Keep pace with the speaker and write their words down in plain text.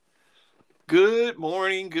good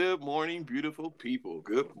morning, beautiful people.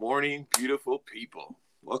 Good morning, beautiful people.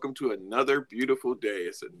 Welcome to another beautiful day.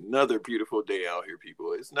 It's another beautiful day out here,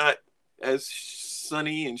 people. It's not as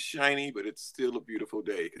sunny and shiny, but it's still a beautiful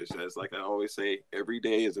day because, as like I always say, every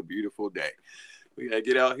day is a beautiful day. We gotta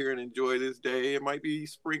get out here and enjoy this day. It might be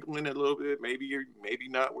sprinkling a little bit, maybe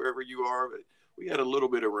not wherever you are, but we had a little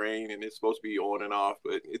bit of rain and it's supposed to be on and off,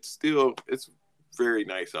 but it's very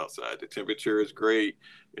nice outside. The temperature is great.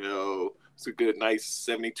 It's a good nice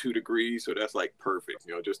 72 degrees, so that's like perfect,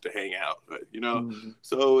 just to hang out. But. Mhm.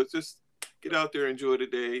 So it's just get out there, enjoy the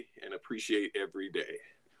day, and appreciate every day.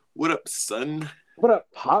 What up, son? What up,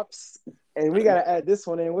 pops? And we gotta add this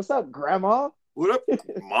one in. What's up, grandma? What up,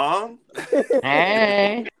 mom?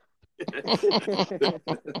 Hey.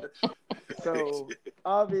 So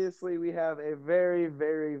obviously we have a very,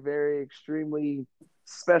 very, very extremely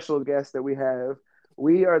special guest that we have.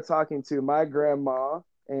 We are talking to my grandma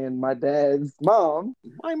and my dad's mom.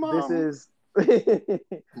 My This mom. is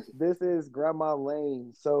this is Grandma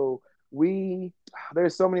Lane. So we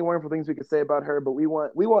there's so many wonderful things we could say about her, but we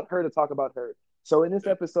want her to talk about her. So in this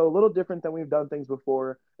episode, a little different than we've done things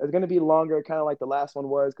before. It's going to be longer, kind of like the last one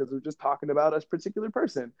was, because we're just talking about a particular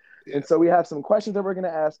person. Yeah. And so we have some questions that we're going to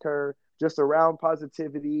ask her just around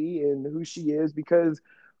positivity and who she is. Because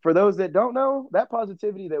for those that don't know, that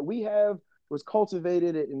positivity that we have was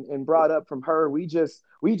cultivated and brought up from her. We just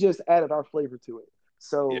added our flavor to it. Yeah.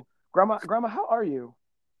 So grandma, how are you?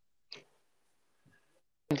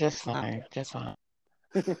 Just fine. Just fine.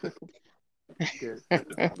 Good,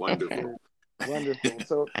 Wonderful. good, wonderful.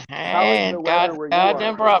 So how is the And weather God, where you God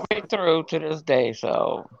done are? brought me through to this day,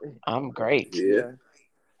 so I'm great. Yeah, Yeah,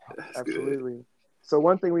 that's good. absolutely. So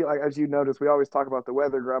one thing we like, as you notice, we always talk about the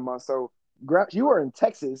weather, Grandma. So you are in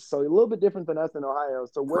Texas, so a little bit different than us in Ohio.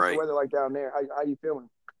 So what's the Right. weather like down there? How you feeling?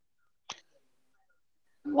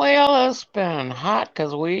 Well, it's been hot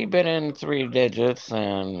because we've been in three digits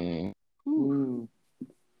Whew. Mm.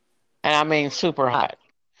 and I mean super hot.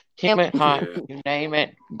 Humid, hot, Yeah. you name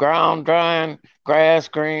it. Ground drying, grass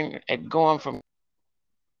green, it going from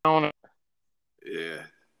on Yeah.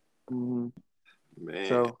 Hmm. Man.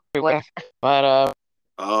 So everywhere. But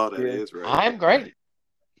Oh, that yeah, is right. I'm great.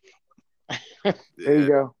 there you Yeah.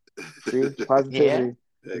 go. See, Yeah. positivity.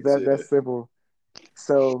 Heck yeah. That's simple.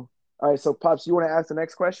 So all right, so pops, you want to ask the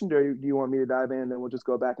next question, or do you want me to dive in, and then we'll just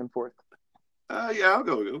go back and forth? Yeah, I'll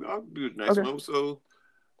go. I'll do the next Okay. one. So,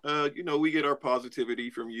 we get our positivity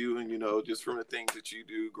from you, and just from the things that you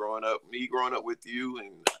do growing up. Me growing up with you,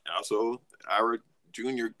 and also our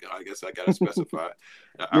junior. I guess I gotta specify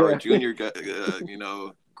our Yeah. junior.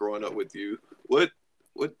 Growing up with you. What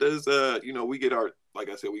does we get our like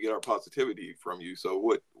I said we get our positivity from you. So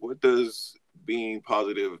what does being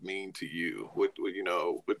positive mean to you? What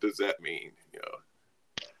does that mean?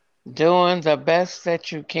 Doing the best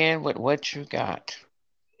that you can with what you got.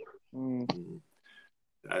 Mm, Mm,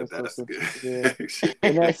 that's so that's simple. Yeah. good.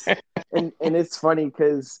 and that's and it's funny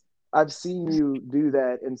because I've seen you do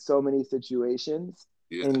that in so many situations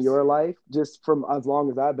in Yes. your life, just from as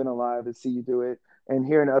long as I've been alive to see you do it and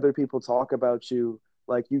hearing other people talk about you.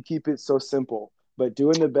 Like you keep it so simple, but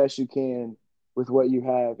doing the best you can with what you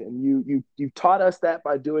have, and you taught us that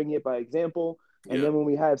by doing it by example. And Yeah. then when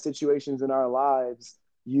we have situations in our lives,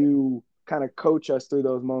 you kind of coach us through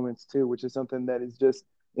those moments too, which is something that is just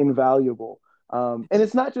invaluable. And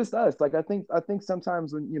it's not just us. Like I think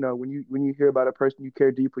sometimes when you hear about a person you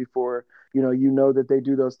care deeply for, you know that they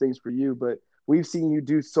do those things for you. But we've seen you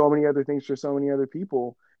do so many other things for so many other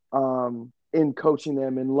people, in coaching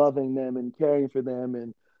them and loving them and caring for them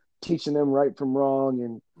and teaching them right from wrong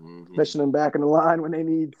and Hmm. pushing them back in the line when they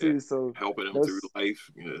need Yeah. to. So Helping them through those,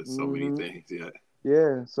 life. So many hmm things. Yeah.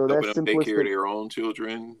 yeah. So Helping that's them take care of simplistic. their own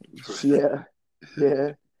children. Yeah,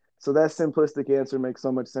 yeah. So that simplistic answer makes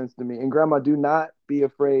so much sense to me. And grandma, do not be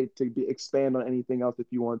afraid to expand on anything else if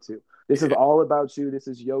you want to. This is Yeah. all about you. This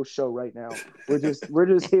is your show right now. We're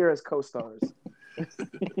just here as co-stars.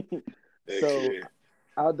 Heck So yeah.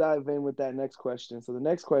 I'll dive in with that next question. So the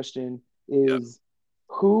next question Yep. is,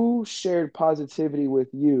 who shared positivity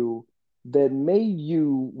with you that made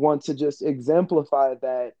you want to just exemplify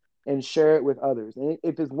that and share it with others? And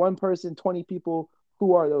if it's one person, 20 people,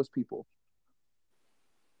 who are those people?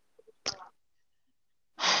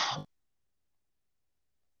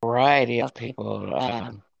 Variety of people,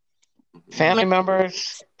 Hmm. family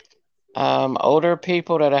members, older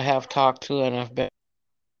people that I have talked to and have been.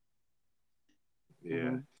 Yeah.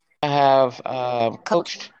 Hmm. I have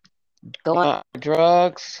coached going on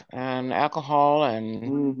drugs and alcohol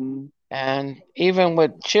Hmm. and even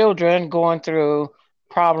with children going through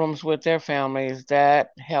problems with their families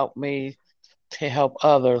that helped me to help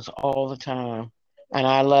others all the time. And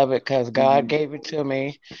I love it because God Hmm. gave it to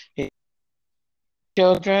me. He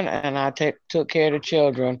children, and I took care of the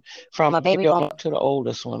children from a baby on up to the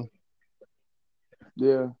oldest one.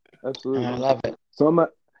 Yeah, And I absolutely. love it. So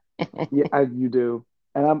yeah, you do.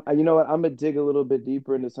 And you know what? I'm gonna dig a little bit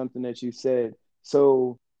deeper into something that you said.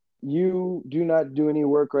 So you do not do any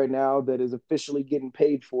work right now that is officially getting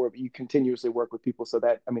paid for, but you continuously work with people. So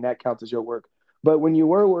that, I mean, that counts as your work. But when you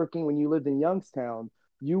were working, when you lived in Youngstown,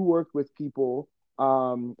 you worked with people,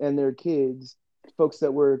 and their kids, folks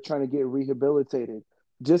that were trying to get rehabilitated.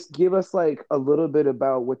 Just give us like a little bit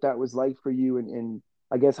about what that was like for you, and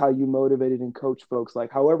I guess how you motivated and coach folks,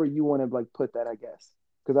 like however you want to like put that, I guess,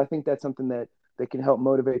 because I think that's something that can help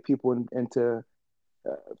motivate people, and to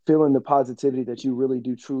feeling the positivity that you really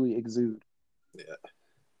do truly exude. Yeah.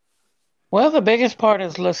 Well, the biggest part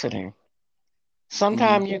is listening. Hmm.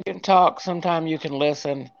 Sometimes you can talk, sometimes you can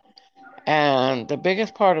listen. And the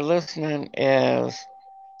biggest part of listening is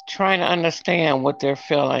trying to understand what they're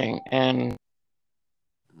feeling and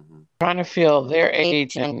Hmm. trying to feel their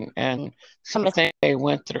age and some of the things they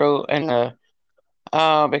went through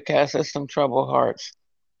because there's some troubled hearts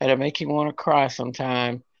that'll make you want to cry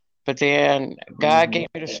sometime. But then God Hmm. gave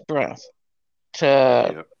me the strength to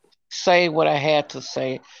Yeah. say what I had to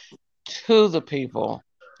say to the people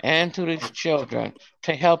and to these children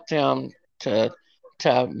to help them to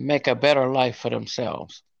to make a better life for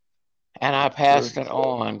themselves. And I Sure. passed it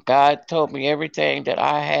on. God told me everything that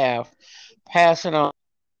I have, pass it on,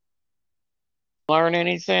 learn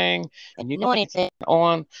anything, and you know anything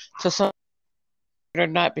on to someone or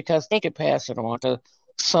not because they could pass it on to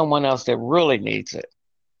someone else that really needs it.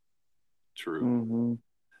 True. Hmm.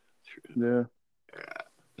 True. Yeah, Yeah.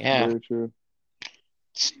 Yeah. very true.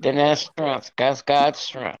 Then that's strength. That's God's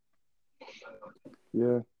strength.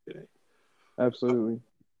 Yeah, Yeah. absolutely.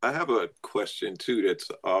 I have a question too that's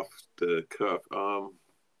off the cuff. Let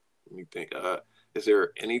me think. Is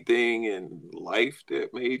there anything in life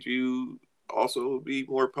that made you also be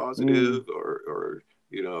more Mm. positive, or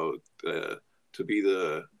you know, to be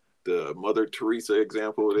the Mother Teresa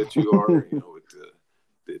example that you are? You know, with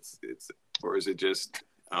it's or is it just,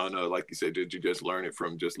 I don't know? Like you said, did you just learn it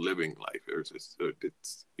from just living life, or is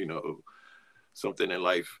it's something in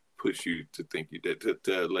life push you to think you did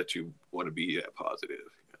to let you want to be that positive?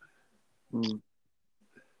 Mm.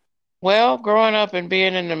 Well, growing up and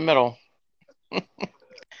being in the middle,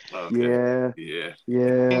 Okay. Yeah, Yeah.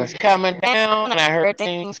 yeah, things coming down, and I heard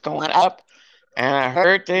things going up, and I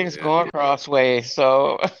heard things Yeah. going crossways.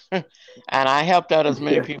 So, and I helped out as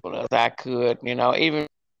many yeah. people as I could, even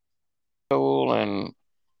school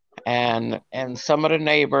and some of the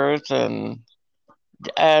neighbors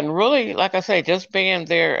and really, like I say, just being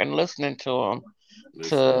there and listening to them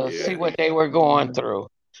Listen. to see Yeah. what they were going Hmm. through.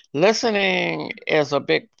 Listening is a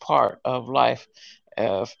big part of life.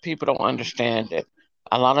 If people don't understand it,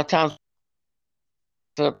 a lot of times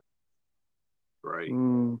the Right.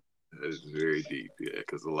 Mm. That is very deep. Yeah,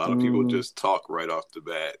 because a lot of people Hmm. just talk right off the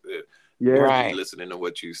bat. They Yeah. ain't really right, listening to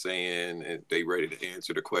what you're saying, and they ready to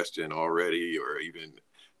answer the question already, or even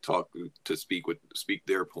talk to speak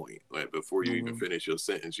their point. Like before you even Hmm. finish your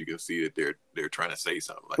sentence, you can see that they're trying to say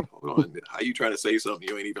something. Like, hold on, how you trying to say something?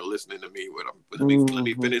 You ain't even listening to me. What I'm let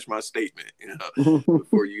me Hmm. finish my statement,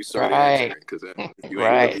 before you start right, answering. Because if you ain't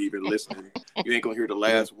really right. even listening, you ain't gonna hear the Yeah.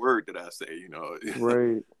 last word that I say.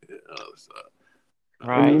 Right. So And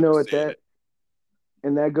I you Right. know what understand that it.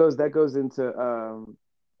 and that goes into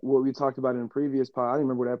what we talked about in a previous pod. I don't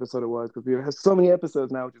remember what episode it was because we have so many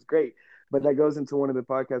episodes now, which is great. But that goes into one of the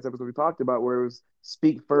podcast episodes we talked about where it was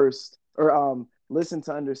speak first, or listen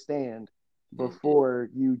to understand Mm-hmm. before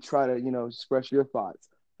you try to express your thoughts.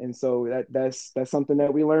 And so that's something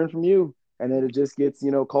that we learned from you, and then it just gets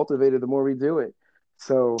cultivated the more we do it.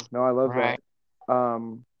 So no, I love Right. that.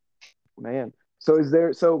 Um, Man. So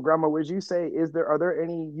so grandma, would you say are there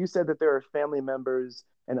any, you said that there are family members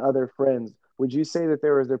and other friends. Would you say that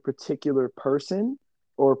there is a particular person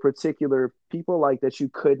or particular people like that you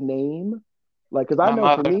could name? Like, cuz I My know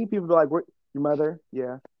for mother. me, people be like, "What, your mother?"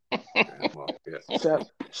 Yeah. Grandma, yeah.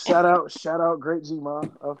 Shout out great G Ma,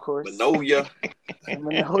 of course. Manoia.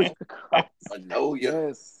 Manoia Christ. Manoia.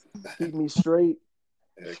 Yes. Keep me straight.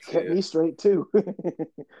 Heck Kept yeah. me straight too. No,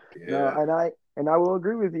 Yeah. and I will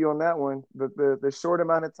agree with you on that one. The short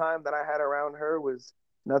amount of time that I had around her was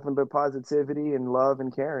nothing but positivity and love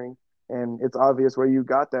and caring, and it's obvious where you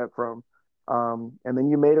got that from. And then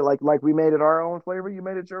you made it like we made it our own flavor. You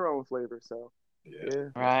made it your own flavor. So Yeah. yeah,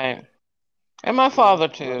 Right. And my yeah, father I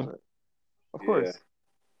love too. that. Of Yeah. course,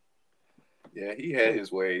 Yeah. He of had course.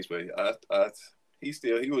 his ways, but I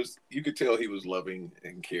he was, you could tell he was loving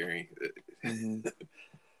and caring. Mm-hmm.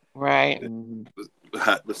 Right. Mm-hmm.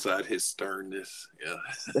 Beside his sternness.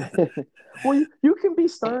 Yeah. Well, you can be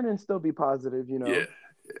stern and still be positive, you Yeah. know.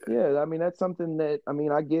 Yeah, I mean that's something that I mean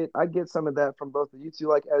I get some of that from both of you two.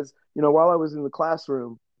 Like as you know, while I was in the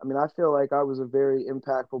classroom, I mean I feel like I was a very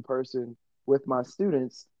impactful person with my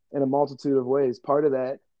students in a multitude of ways. Part of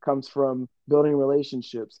that comes from building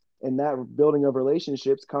relationships, and that building of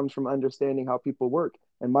relationships comes from understanding how people work.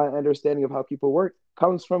 And my understanding of how people work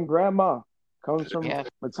comes from grandma, comes from Yeah.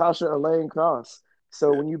 Natasha Elaine Cross.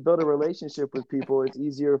 So Yeah. when you build a relationship with people, it's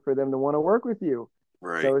easier for them to want to work with you.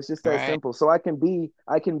 Right. So it's just that Right. simple. So I can be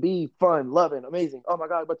fun, loving, amazing. Oh my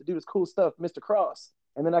God, I'm about to do this cool stuff, Mr. Cross.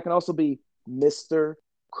 And then I can also be Mr.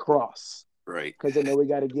 Cross Right. because I know we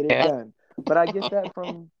got to get it Yeah. done. But I get that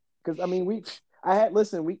from because I mean I had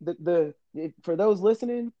listen for those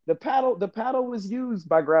listening, the paddle was used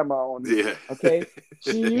by grandma on me. Yeah. Okay,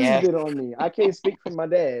 she used Yes. it on me. I can't speak for my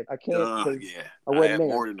dad. I can't because Yeah. I I wasn't had there.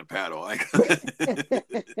 more than the paddle.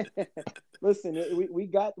 Listen, we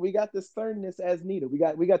got the sternness as needed. We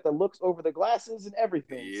got the looks over the glasses and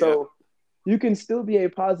everything. Yeah. So you can still be a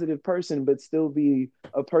positive person, but still be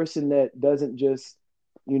a person that doesn't just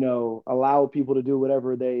allow people to do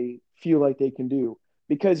whatever they feel like they can do.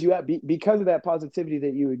 Because because of that positivity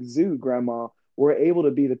that you exude, Grandma, we're able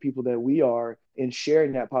to be the people that we are in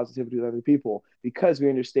sharing that positivity with other people because we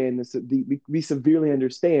understand this. We severely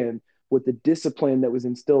understand with the discipline that was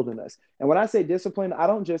instilled in us. And when I say discipline, I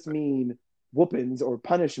don't just mean whoopings or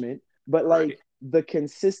punishment, but Right. like the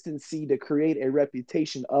consistency to create a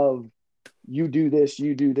reputation of you do this,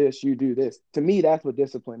 you do this, you do this. To me, that's what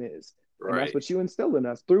discipline is. And that's Right. what you instill in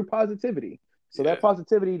us through positivity. So Yeah. that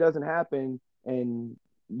positivity doesn't happen and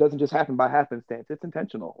doesn't just happen by happenstance. It's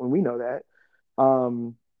intentional. And we know that.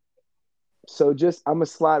 So just I'm gonna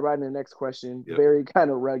slide right into the next question. Yep. Very kind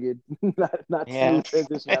of rugged, not smooth Yes.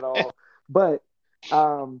 transition at all. But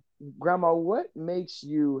Grandma, what makes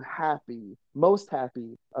you happy, most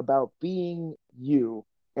happy about being you,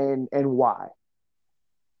 and why?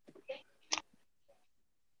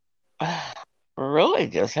 Really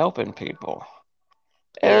just helping people.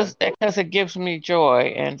 Yeah. It's because it gives me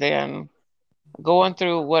joy. And then going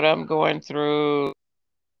through what I'm going through,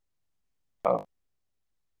 uh,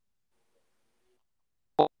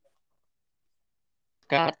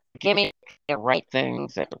 God, give me the right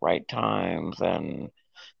things at the right times and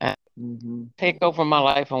Mm-hmm. take over my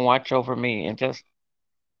life and watch over me and just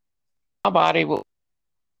my body will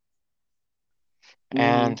Mm-hmm.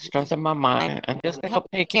 and strengthen my mind and just to help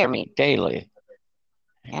take care of me daily.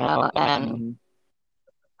 And Mm-hmm.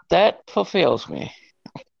 that fulfills me.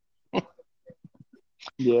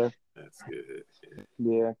 Yeah. That's good.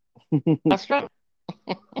 Yeah. That's right.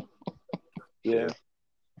 Yeah. Yeah.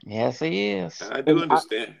 Yes, he is. I do And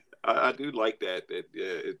understand. I do like that. That yeah,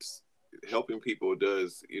 it's helping people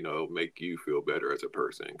does make you feel better as a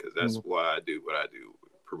person because that's why I do what I do.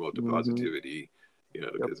 Promote the mm-hmm. positivity,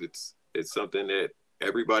 Yep. because it's something that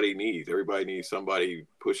everybody needs. Everybody needs somebody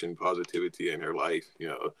pushing positivity in their life.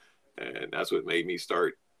 And that's what made me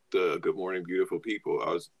start the Good Morning Beautiful People.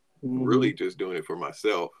 I was Mm-hmm. really just doing it for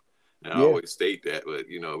myself, and I Yeah. always state that. But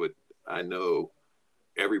I know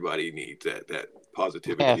everybody needs that Yes.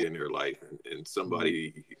 positivity in their life and Mm-hmm.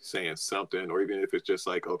 somebody saying something, or even if it's just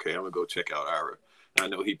like, okay, I'm gonna go check out Ira. I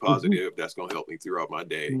know he Mm-hmm. positive. That's gonna help me throughout my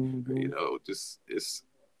day. Mm-hmm. Just it's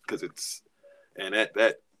because it's and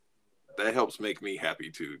that helps make me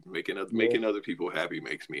happy too. Yeah. Making other people happy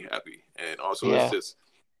makes me happy, and also it's Yeah. just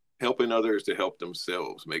helping others to help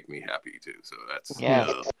themselves make me happy too. So that's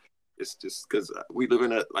Yes. it's just because we live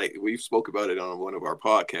in a, like we spoke about it on one of our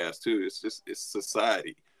podcasts too. It's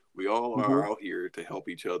society. We all Mm-hmm. are out here to help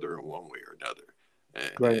each other in one way or another.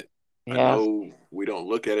 And Great. I Yes. know we don't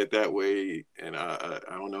look at it that way, and I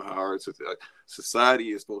don't know how hard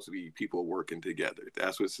society is supposed to be people working together.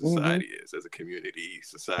 That's what Mm-hmm. society is as a community, Yeah.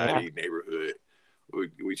 society, neighborhood.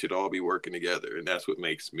 We should all be working together, and that's what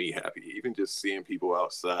makes me happy. Even just seeing people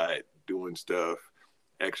outside doing stuff,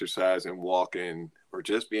 exercising, walking, or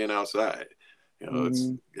just being outside. It's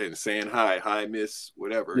Mm-hmm. and saying hi, miss,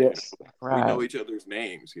 whatever. Yes. We know Right. each other's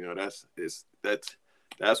names.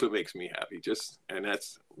 That's what makes me happy. Just and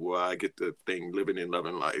that's why I get the thing living and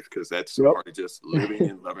loving life because that's a Yep. part of just living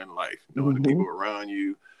and loving life. Knowing the Mm-hmm. people around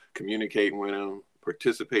you, communicating with them,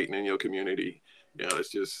 participating in your community. It's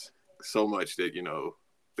just so much that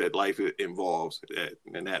that life involves that,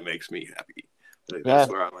 and that makes me happy. Like, that's Yes.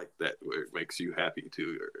 where I like that, where it makes you happy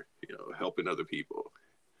too, or helping other people.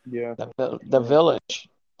 Yeah. The Yeah. village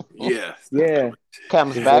Yes, the Yeah.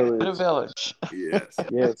 comes The village. back to the village. village. Yes.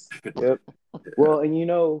 Yes. Yep. Yeah. Well, and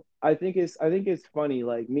I think it's funny,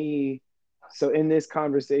 like me. So in this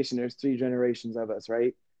conversation, there's three generations of us,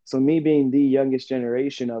 right? So me being the youngest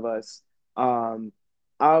generation of us, um,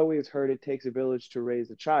 I always heard it takes a village to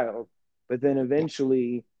raise a child, but then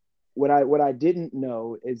eventually, what I didn't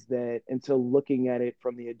know is that until looking at it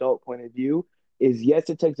from the adult point of view, is yes,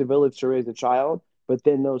 it takes a village to raise a child, but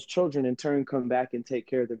then those children in turn come back and take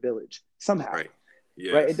care of the village somehow, Right.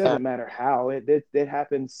 right? It Yes. doesn't matter how it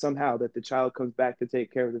happens somehow that the child comes back to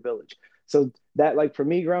take care of the village. So that, like for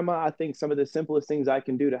me, grandma, I think some of the simplest things I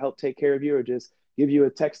can do to help take care of you are just give you a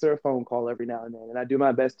text or a phone call every now and then, and I do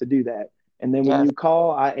my best to do that. And then when Yes. you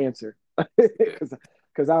call, I answer Yeah.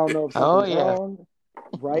 because I don't know if Oh, something's yes. wrong,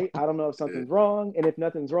 right? I don't know if Yeah. something's wrong, and if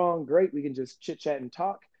nothing's wrong, great, we can just chit chat and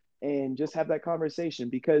talk and just have that conversation.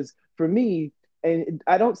 Because for me, and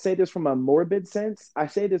I don't say this from a morbid sense. I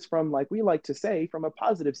say this from, like we like to say, from a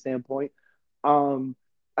positive standpoint. Um,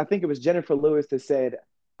 I think it was Jennifer Lewis that said,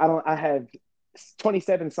 I have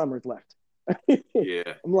 27 summers left."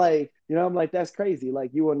 Yeah. I'm like, I'm like, that's crazy.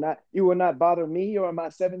 Like you will not bother me or my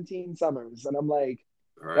 17 summers. And I'm like,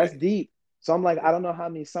 that's Right. deep. So I'm like, Yeah. I don't know how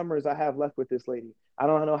many summers I have left with this lady. I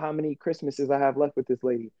don't know how many Christmases I have left with this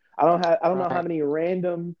lady. I don't know how Right. many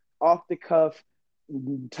random off the cuff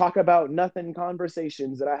talk about nothing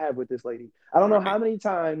conversations that I have with this lady. I don't know how Right. many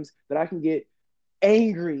times that I can get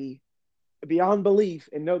angry beyond belief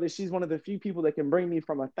and know that she's one of the few people that can bring me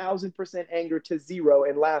from 1,000% anger to zero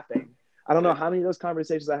and laughing. I don't know Yeah. how many of those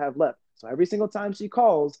conversations I have left. So every single time she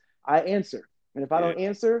calls, I answer. And if I Yeah. don't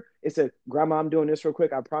answer, it's a, "Grandma, I'm doing this real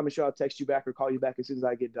quick. I promise you I'll text you back or call you back as soon as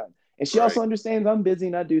I get done." And she Right. also understands I'm busy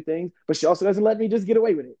and I do things, but she also doesn't let me just get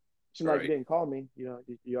away with it. She's like, "You Right. didn't call me.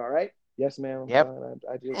 You all right?" "Yes, ma'am, I'm Yep. fine.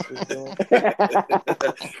 I just was doing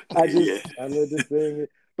Yeah. I love this thing."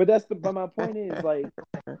 But my point is, like,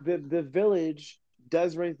 the village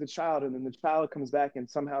does raise the child, and then the child comes back and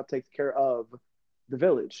somehow takes care of the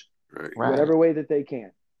village, Right. Right. whatever way that they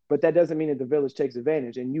can. But that doesn't mean that the village takes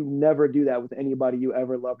advantage, and you never do that with anybody you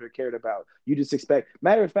ever loved or cared about. You just expect.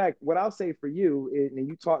 Matter of fact, what I'll say for you, and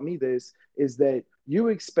you taught me this, is that you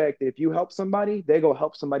expect if you help somebody, they go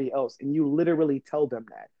help somebody else, and you literally tell them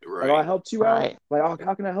that. Like, "Oh, I Right. helped you out. Right. Like, oh,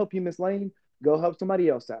 how can I help you, Miss Lane?" "Go help somebody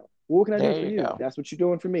else out." "Well, what can I do There for you you?" go. "That's what you're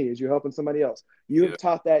doing for me, is you're helping somebody else." You Yeah. have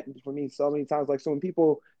taught that for me so many times. Like, so when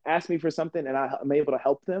people ask me for something and I'm able to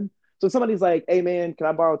help them, so somebody's like, "Hey man, can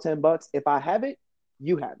I borrow $10?" If I have it,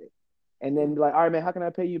 you have it. And then like, "All right, man, how can I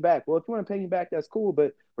pay you back?" "Well, if you want to pay me back, that's cool.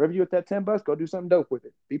 But wherever you with that $10, go do something dope with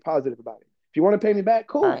it. Be positive about it. If you want to pay me back,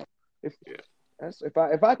 cool. Right. If Yeah.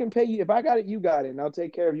 if I can pay you, if I got it, you got it, and I'll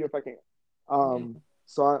take care of you if I can. Mhm.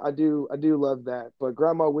 So I do love that. But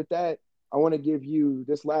grandma, with that, I want to give you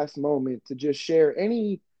this last moment to just share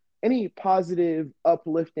any positive,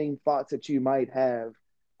 uplifting thoughts that you might have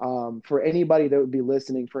for anybody that would be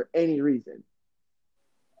listening for any reason.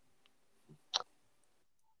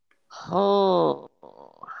 Oh,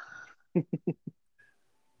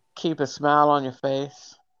 keep a smile on your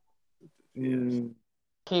face. Yes. Mm,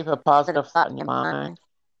 Keep a positive thought in your mind.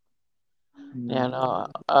 mm,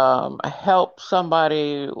 And help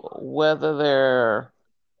somebody, whether they're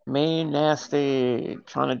mean, nasty,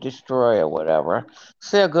 trying to destroy or whatever.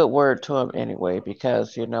 Say a good word to them anyway,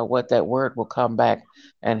 because you know what, that word will come back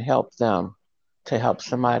and help them to help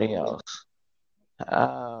somebody else.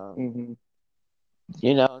 Um,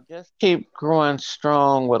 mhm, just keep growing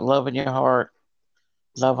strong with love in your heart,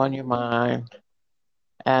 love on your mind,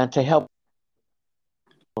 and to help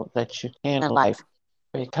that you can in life,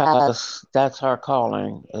 because that's our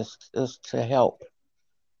calling is to help.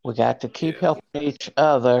 We got to keep Yeah. helping each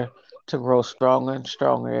other to grow stronger and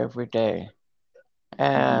stronger every day. mhm,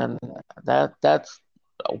 And that's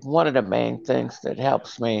one of the main things that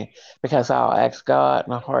helps me, because I'll ask God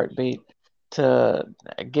in a heartbeat to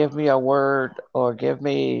give me a word or give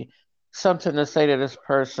me something to say to this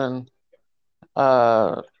person,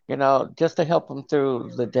 just to help them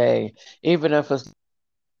through the day, even if it's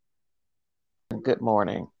good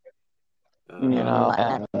morning, Uh-huh. mhm.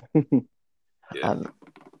 and Yeah. and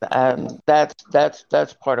and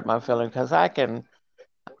that's part of my feeling, because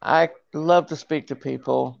I love to speak to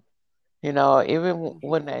people, even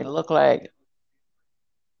when they look like,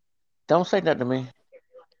 don't say nothing to me,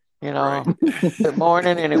 you Right. know, good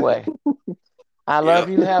morning anyway. I love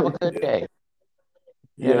Yep. you. Have a good Yeah. day.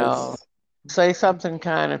 You know, Yes. say something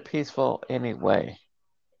kind and peaceful anyway.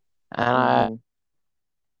 And I Mhm.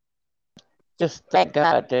 just thank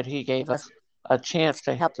God that He gave us a chance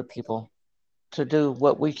to help the people to do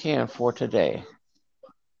what we can for today,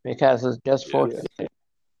 because it's just for Yeah. Yes. today.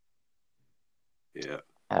 Yeah.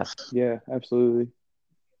 Yes. Yeah. Absolutely.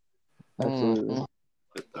 Absolutely. Hmm.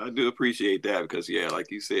 I do appreciate that because, yeah,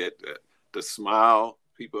 like you said, the smile.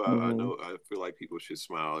 People, I Mm-hmm. know, I feel like people should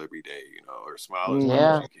smile every day, or smile as much as Mm-hmm.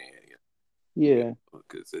 Yeah. you can. Yeah.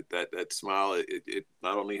 Because that smile, it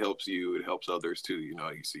not only helps you, it helps others too. You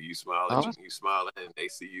see you smiling, Oh, you smiling, and they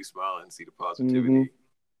see you smiling, see the Mm-hmm. positivity.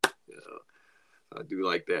 You know, I do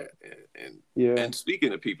like that. Yeah. And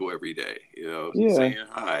speaking to people every day, Yeah. saying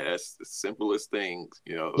hi, that's the simplest things,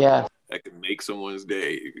 yeah. that can make someone's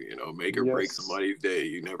day, make or break Yes. somebody's day.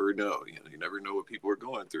 You never know. You never know what people are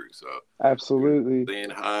going through. So, Absolutely. saying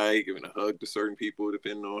hi, giving a hug to certain people,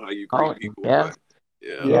 depending on how you Oh, greet people. yeah. But,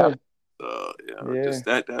 yeah. Yeah. Yeah. Yeah. Just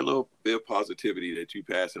that little bit of positivity that you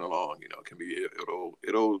passing along, can be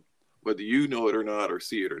it'll whether you know it or not or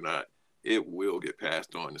see it or not, it will get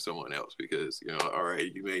passed on to someone else because all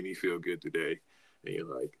right, you made me feel good today, and you're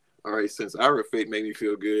like, all right, since our fate made me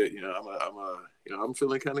feel good, I'm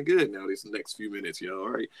feeling kind of good now. These next few minutes, all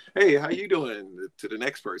right, hey, how you doing to the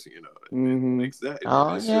next person, and it Mm-hmm. makes that, and then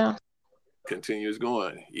Oh, it's just yeah. continues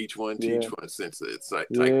going, each one teach Yeah. one, since it's like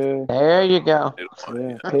type Yeah. There you go. one,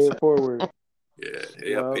 Yeah. Pay it forward. yeah,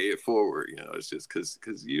 Yep. pay it forward. It's just because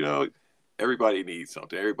everybody needs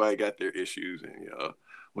something. Everybody got their issues, and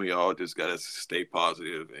we all just gotta stay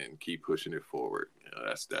positive and keep pushing it forward.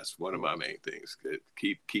 That's one of my main things.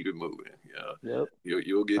 Keep it moving. Yep.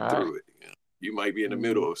 You'll get Right. through it. You might be in the Mm-hmm.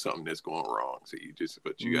 middle of something that's going wrong, so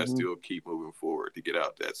but you got to Mm-hmm. still keep moving forward to get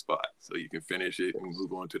out that spot, so you can finish it and Yes.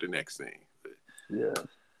 move on to the next thing. Yeah. So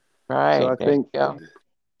Right. I There you think go.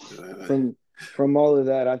 from from all of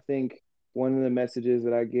that, I think one of the messages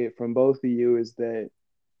that I get from both of you is that,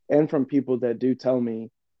 and from people that do tell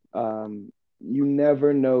me, you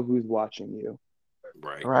never know who's watching you,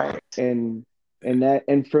 Right. Right. and Yeah.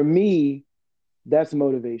 and for me, that's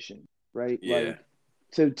motivation, right? Yeah. Like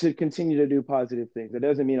to continue to do positive things. That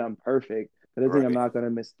doesn't mean I'm perfect. That doesn't mean I'm Right. not going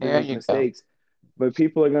to There make you go. mistakes. But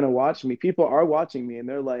people are going to watch me. People are watching me, and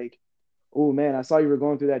they're like, "Oh man, I saw you were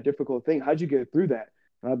going through that difficult thing. How'd you get through that?"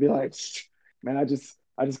 And I'll be like, "Man, I just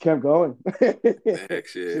kept going. Heck yeah.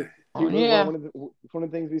 Just Oh, keep yeah. one of the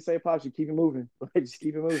things we say, pops. You keep it moving. Just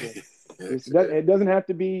keep it moving. Heck Just yeah. it doesn't have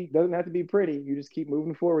to be pretty. You just keep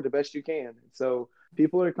moving forward the best you can. So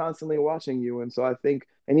people are constantly watching you, and so I think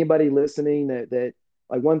anybody listening that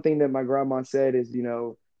like one thing that my grandma said is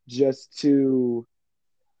just to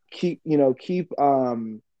keep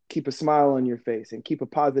a smile on your face and keep a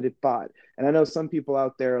positive thought. And I know some people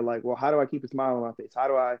out there are like, well, how do I keep a smile on my face? How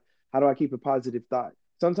do I keep a positive thought?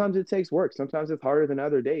 Sometimes it takes work. Sometimes it's harder than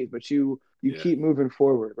other days, but you Yeah. keep moving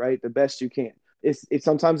forward, right? The best you can. It's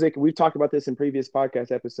sometimes we've talked about this in previous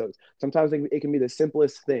podcast episodes. Sometimes it can be the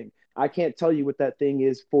simplest thing. I can't tell you what that thing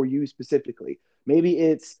is for you specifically. Maybe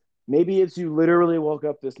it's you literally woke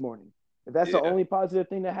up this morning. If that's the Yeah. only positive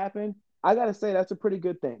thing that happened, I gotta say that's a pretty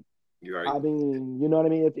good thing. You're right. I mean, you know what I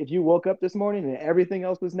mean? If you woke up this morning and everything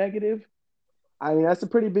else was negative, I mean, that's a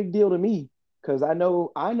pretty big deal to me because I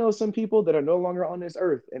know some people that are no longer on this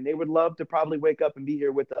earth and they would love to probably wake up and be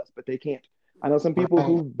here with us, but they can't. I know some people Right.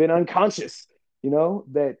 who've been unconscious,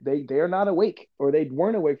 that they are not awake or they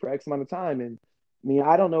weren't awake for X amount of time. And I mean,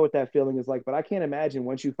 I don't know what that feeling is like, but I can't imagine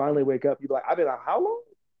once you finally wake up, you'd be like, I've been like, how long?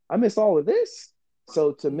 I miss all of this.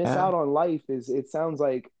 So to miss Yeah. out on life it sounds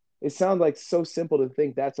like so simple to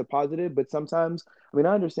think that's a positive, but sometimes I mean,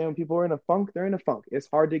 I understand when people are in a funk, they're in a funk. It's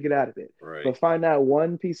hard to get out of it. Right. But find that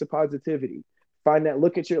one piece of positivity. Find that,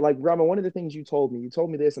 look at your, like, Rama, one of the things you told me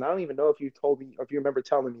this, and I don't even know if you told me, or if you remember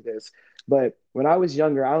telling me this, but when I was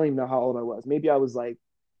younger, I don't even know how old I was. Maybe I was like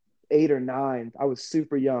 8 or 9. I was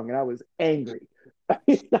super young and I was angry.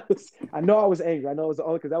 I know I was angry. I know it was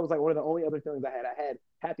only because that was like one of the only other feelings I had. I had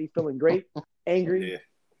happy, feeling great, angry, Yeah.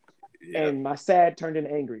 Yeah. and my sad turned into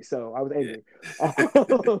angry. So I was Yeah.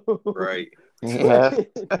 angry. Right. Yes.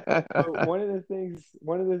 But one of the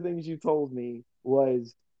things you told me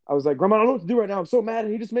was, I was like, Grandma, I don't know what to do right now. I'm so mad,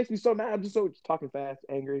 and he just makes me so mad. I'm just so talking fast,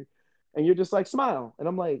 angry, and you're just like, smile, and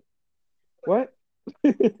I'm like, what?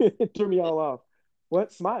 It threw me all off.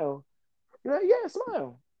 What? Smile? You're like, yeah,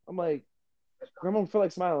 smile. I'm like, Grandma, I don't feel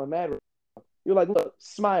like smiling. I'm mad. You're like, look,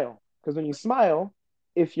 smile, because when you smile,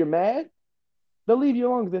 if you're mad, they'll leave you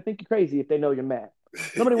alone because they think you're crazy if they know you're mad.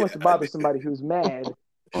 Nobody Yeah. wants to bother somebody who's mad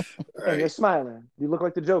and they're Right. smiling. You look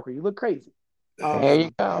like the Joker. You look crazy. There you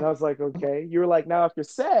And go. I was like, okay. You were like, now if you're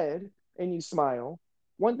sad and you smile,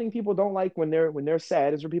 one thing people don't like when they're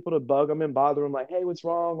sad is for people to bug them and bother them, like, hey, what's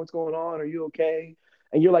wrong? What's going on? Are you okay?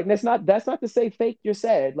 And you're like, that's not to say fake you're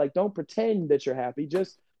sad. Like, don't pretend that you're happy.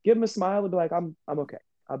 Just give them a smile and be like, I'm okay.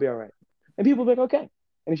 I'll be all right. And people be like, okay.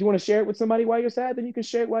 And if you want to share it with somebody while you're sad, then you can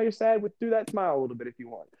share it while you're sad through that smile a little bit if you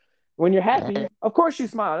want. When you're happy, There- of course you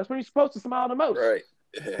smile. That's when you're supposed to smile the most. Right.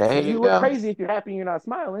 There And you you look go. crazy if you're happy and you're not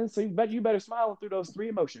smiling. So you better smile through those three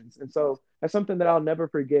emotions. And so that's something that I'll never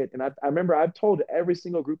forget. And I remember I've told every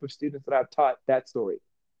single group of students that I've taught that story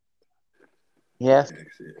Yes,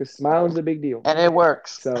 because smiling's a big deal. and it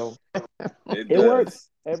works. So It it does. works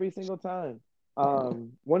every single time.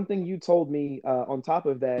 One thing you told me on top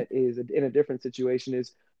of that is in a different situation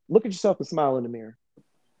is look at yourself and smile in the mirror.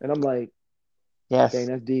 And I'm like, dang, Yes.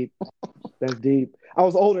 that's deep. That's deep. I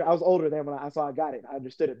was older. I was older than when I saw I got it. I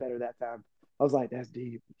understood it better that time. I was like, that's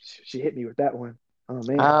deep. She hit me with that one. Oh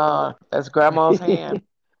man. That's grandma's hand.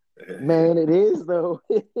 Man, it is though.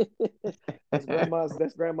 That's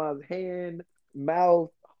grandma's hand, mouth,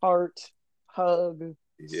 heart, hug,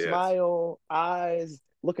 Yes. smile, eyes,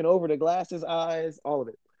 looking over the glasses, eyes, all of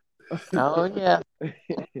Oh yeah. it.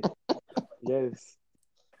 Yes.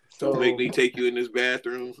 Don't make So me take you in this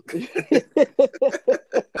bathroom. I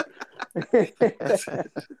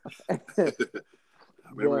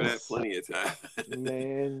remember that yes, plenty of times.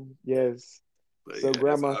 man. Yes. But So, yes,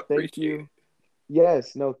 Grandma, I thank appreciate you.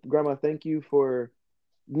 Yes, no, Grandma, thank you for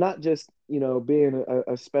not just, being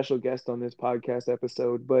a special guest on this podcast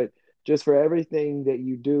episode, but just for everything that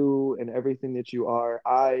you do and everything that you are.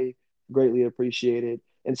 I greatly appreciate it.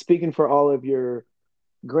 And speaking for all of your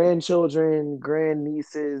grandchildren,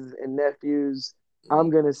 grandnieces, and nephews, it. I'm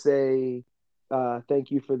gonna say thank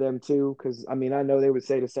you for them too, because I mean I know they would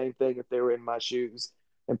say the same thing if they were in my shoes.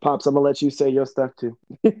 And Pops, I'm gonna let you say your stuff too.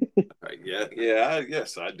 Yeah, yeah,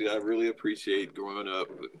 yes, I do. I really appreciate growing up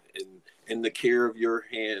in the care of your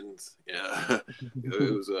hands. Yeah,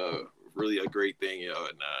 it was really a great thing, and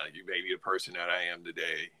you made me the person that I am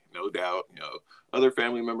today, no doubt. Other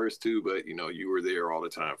family members too, but you were there all the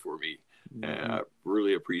time for me, and Mm-hmm. I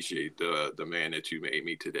really appreciate the man that you made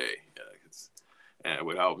me today. And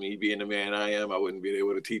without me being the man I am, I wouldn't be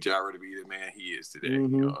able to teach Ira to be the man he is today.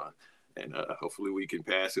 Mm-hmm. And hopefully we can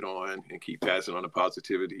pass it on and keep passing on the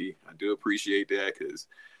positivity. I do appreciate that because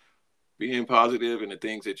being positive and the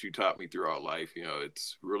things that you taught me throughout life,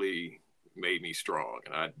 it's really made me strong.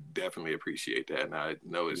 And I definitely appreciate that. And I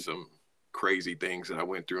know it's some crazy things that I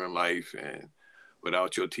went through in life. And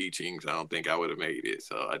without your teachings, I don't think I would have made it.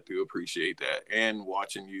 So I do appreciate that. And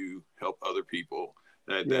watching you help other people,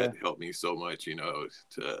 that Yeah. helped me so much,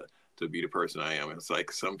 to be the person I am. It's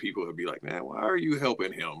like some people would be like, man, why are you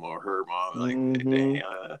helping him or her, mom? Like, Mm-hmm. dang.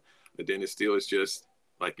 But then it's just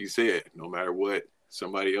like you said, no matter what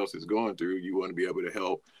somebody else is going through, you want to be able to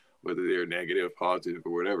help, whether they're negative, positive,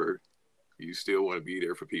 or whatever. You still want to be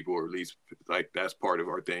there for people, or at least like that's part of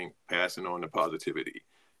our thing, passing on the positivity.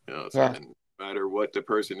 So Yes. no matter what the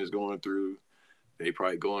person is going through, they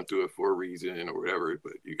probably going through it for a reason or whatever.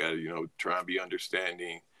 But you got to try and be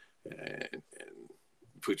understanding and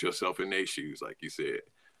put yourself in their shoes, like you said.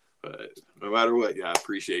 But no matter what, yeah, I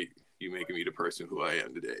appreciate you making me the person who I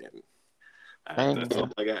am today, and Thank that's all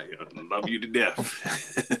you. I got. Love you to death.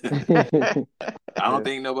 I don't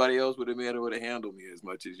think nobody else would have been able to handle me as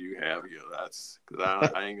much as you have. That's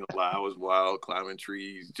because I ain't gonna lie. I was wild, climbing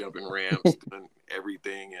trees, jumping ramps, doing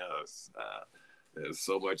everything else. There's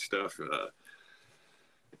so much stuff.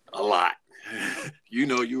 A lot. You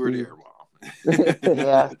were there, mom.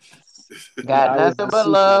 Yeah. Yeah, Got I was nothing the but super.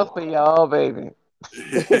 love for y'all, baby.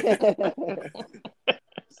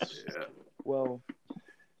 Yeah. Well,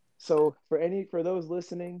 so for those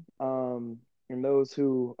listening, and those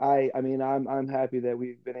who I mean I'm happy that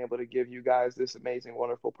we've been able to give you guys this amazing,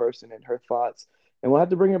 wonderful person and her thoughts. And we'll have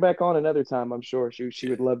to bring her back on another time, I'm sure. She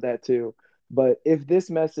would love that too. But if this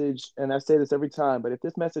message, and I say this every time, but if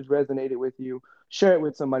this message resonated with you, share it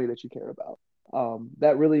with somebody that you care about.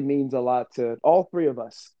 That really means a lot to all three of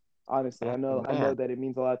us. Honestly, I know Amen. that it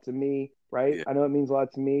means a lot to me, right? Yeah. I know it means a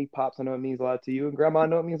lot to me. Pops, I know it means a lot to you. And Grandma, I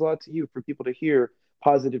know it means a lot to you for people to hear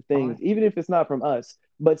positive Oh, things, even if it's not from us.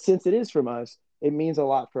 But since it is from us, it means a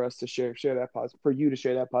lot for us to share that positive, for you to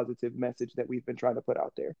share that positive message that we've been trying to put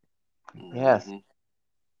out there. yes. Mm-hmm.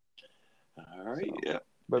 All right. So, Yeah.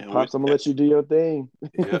 but And with Pops, I'm gonna that, let you do your thing.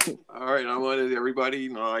 yeah. All right. I wanted everybody,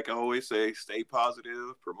 like I always say, stay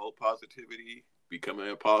positive, promote positivity, become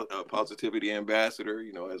a positivity ambassador.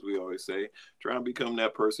 As we always say, try and become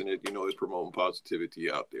that person that is promoting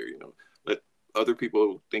positivity out there. Let other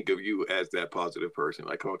people think of you as that positive person.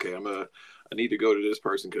 Like, okay, I need to go to this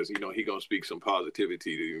person because he gonna speak some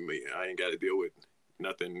positivity to me. I ain't got to deal with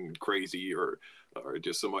nothing crazy or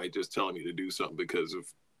just somebody just telling me to do something because of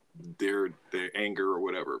their anger or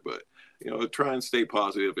whatever. But try and stay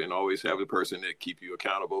positive and always have the person that keep you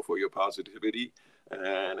accountable for your positivity.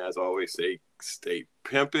 And as I always say, stay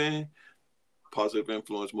pimping. Positive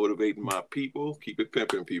influence motivating my people. Keep it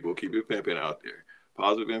pimping, people. Keep it pimping out there.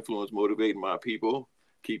 Positive influence motivating my people.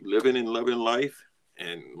 Keep living and loving life.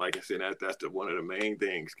 And like I said, that's one of the main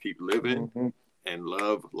things. Keep living Mm-hmm. and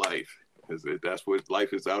love life, because that's what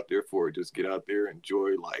life is out there for. Just get out there,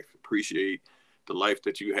 enjoy life, appreciate the life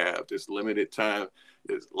that you have. This limited time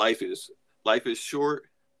is life is short,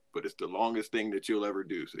 but it's the longest thing that you'll ever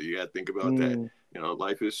do. So you got to think about that.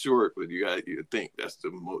 Life is short, but you got to think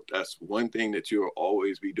that's one thing that you'll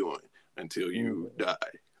always be doing until you die,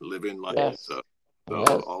 living life. Yes. So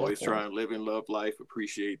Yes, always definitely. try and live and love life,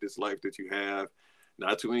 appreciate this life that you have.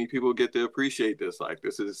 Not too many people get to appreciate this life.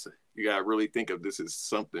 You got to really think of this as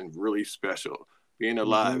something really special. Being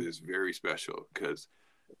alive is very special, because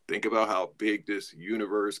think about how big this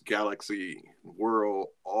universe, galaxy, world,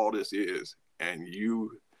 all this is, and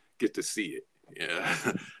you get to see it.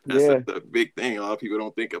 Yeah, that's a big thing. A lot of people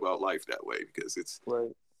don't think about life that way, because it's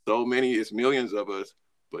so many, it's millions of us,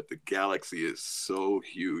 but the galaxy is so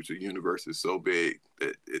huge. The universe is so big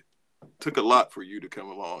that it took a lot for you to come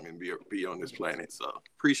along and be on this planet. So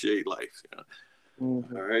appreciate life. All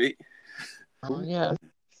right. Oh, yeah.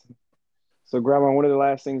 So, Grandma, one of the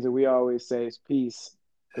last things that we always say is peace,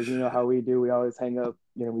 because you know how we do. We always hang up.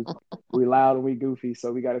 We loud and we goofy,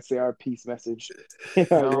 so we got to say our peace message. You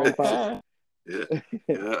ready, Pops? Yeah.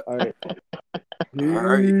 All right. All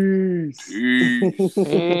right. Peace.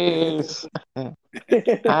 Peace.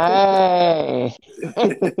 Hi.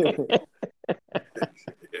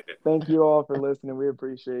 Thank you all for listening. We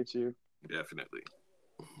appreciate you. Definitely.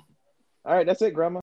 All right, that's it, Grandma.